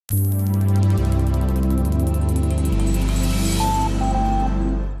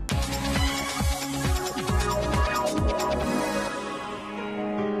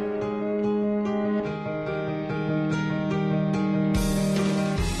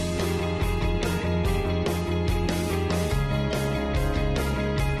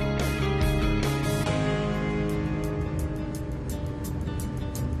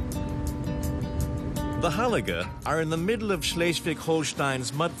Halligen are in the middle of Schleswig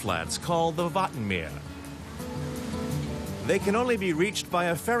Holstein's mudflats called the Wattenmeer. They can only be reached by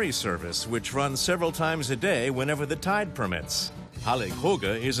a ferry service which runs several times a day whenever the tide permits.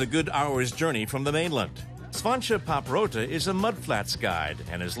 Halligen is a good hour's journey from the mainland. Svansha Paprota is a mudflats guide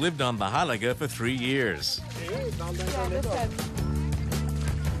and has lived on the Halligen for 3 years.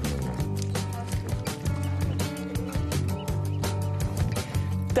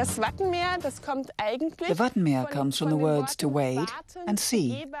 The Wattenmeer comes from the words to wade and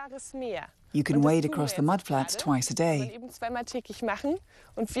sea. You can wade across the mudflats twice a day.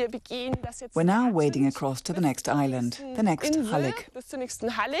 We're now wading across to the next island, the next Halligen.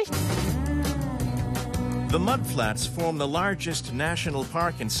 The mudflats form the largest national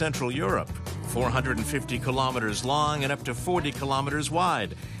park in Central Europe, 450 kilometers long and up to 40 kilometers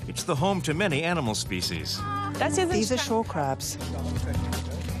wide. It's the home to many animal species. These are shore crabs.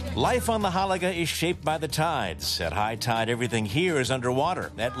 Life on the Halligen is shaped by the tides. At high tide, everything here is underwater.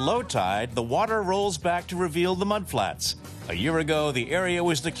 At low tide, the water rolls back to reveal the mudflats. A year ago, the area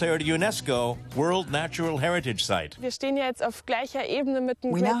was declared a UNESCO World Natural Heritage Site. We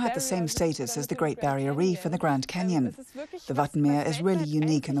now have the same status as the Great Barrier Reef and the Grand Canyon. The Wattenmeer is really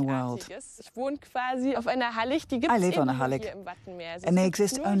unique in the world. I live on a Halligen, and they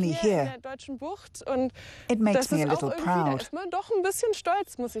exist only here. It makes me a little proud.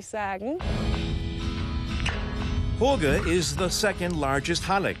 Hauge is the second largest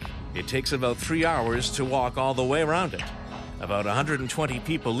Halligen. It takes about 3 hours to walk all the way around it. About 120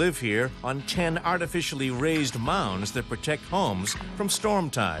 people live here on 10 artificially raised mounds that protect homes from storm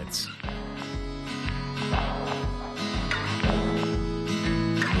tides.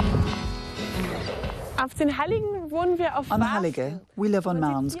 On the Halligen, we live on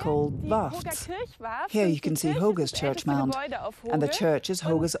mounds called wafts. Here you can see Hauge's church mound, and the church is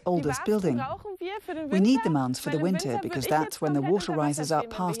Hauge's oldest building. We need the mounds for the winter because that's when the water rises up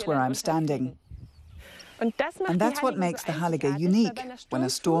past where I'm standing. And that's what makes the Halligen unique. When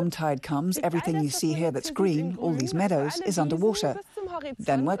a storm tide comes, everything you see here that's green, all these meadows, is underwater.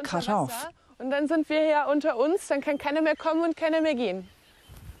 Then we're cut off. And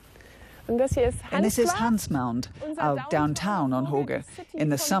this is Hans Mound, our downtown on Hauge. In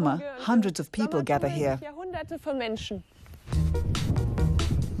the summer, hundreds of people gather here.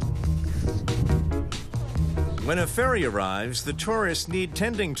 When a ferry arrives, the tourists need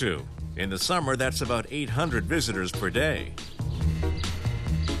tending to. In the summer, that's about 800 visitors per day.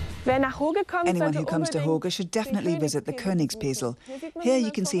 Anyone who comes to Hauge should definitely visit the Königspiesel. Here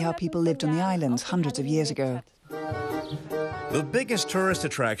you can see how people lived on the islands hundreds of years ago. The biggest tourist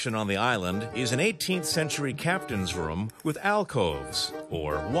attraction on the island is an 18th century captain's room with alcoves,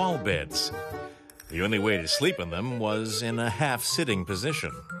 or wall beds. The only way to sleep in them was in a half-sitting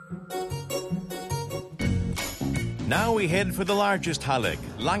position. Now we head for the largest Halligen,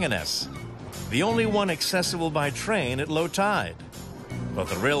 Langenes, the only one accessible by train at low tide. But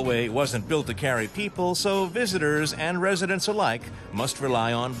the railway wasn't built to carry people, so visitors and residents alike must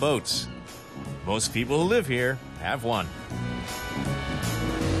rely on boats. Most people who live here have one.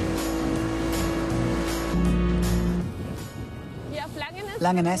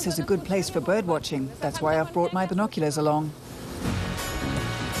 Langenes is a good place for birdwatching. That's why I've brought my binoculars along.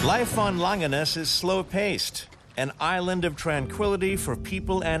 Life on Langenes is slow-paced, an island of tranquility for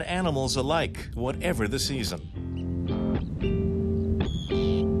people and animals alike, whatever the season.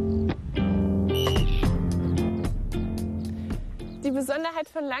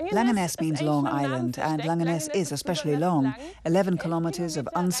 Langenes means Long Island, and Langenes is especially long, 11 kilometers of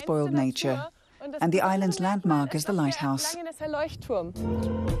unspoiled nature. And the island's landmark is the lighthouse.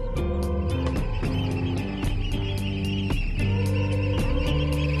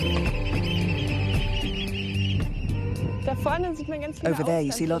 Over there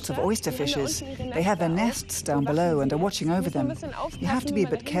you see lots of oyster fishers. They have their nests down below and are watching over them. You have to be a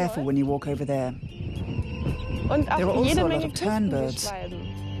bit careful when you walk over there. There are also a lot of turnbirds.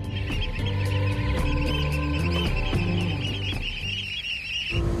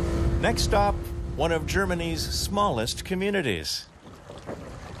 Next stop, one of Germany's smallest communities.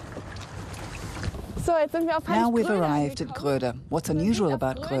 Now we've arrived at Gröde. What's unusual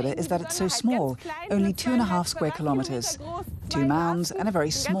about Gröde is that it's so small, only 2.5 square kilometers. 2 mounds and a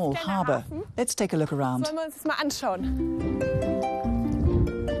very small harbour. Let's take a look around.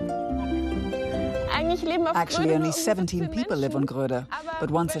 Actually, only 17 people live on Gröde. But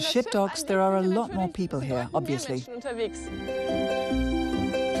once a ship docks, there are a lot more people here, obviously.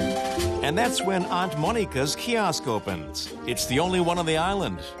 And that's when Aunt Monica's kiosk opens. It's the only one on the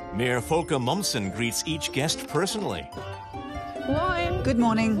island. Mayor Folke Mumsen greets each guest personally. Good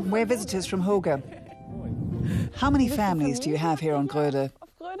morning. We're visitors from Hauge. How many families do you have here on Gröde?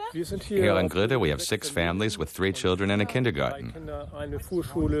 Here on Gröde, we have 6 families with 3 children and a kindergarten.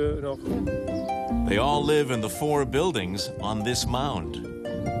 They all live in the 4 buildings on this mound.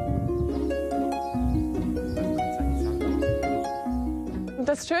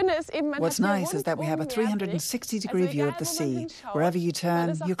 What's nice is that we have a 360-degree view of the sea. Wherever you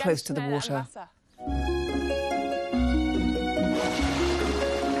turn, you're close to the water.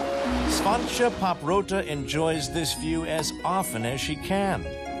 Svantje Paprota enjoys this view as often as she can.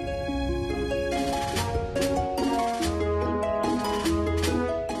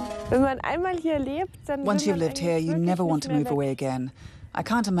 Once you've lived here, you never want to move away again. I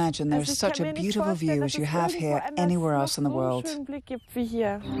can't imagine there's such a beautiful view as you have here anywhere else in the world.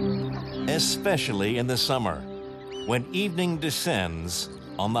 Especially in the summer, when evening descends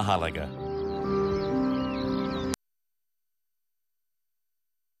on the Halligen.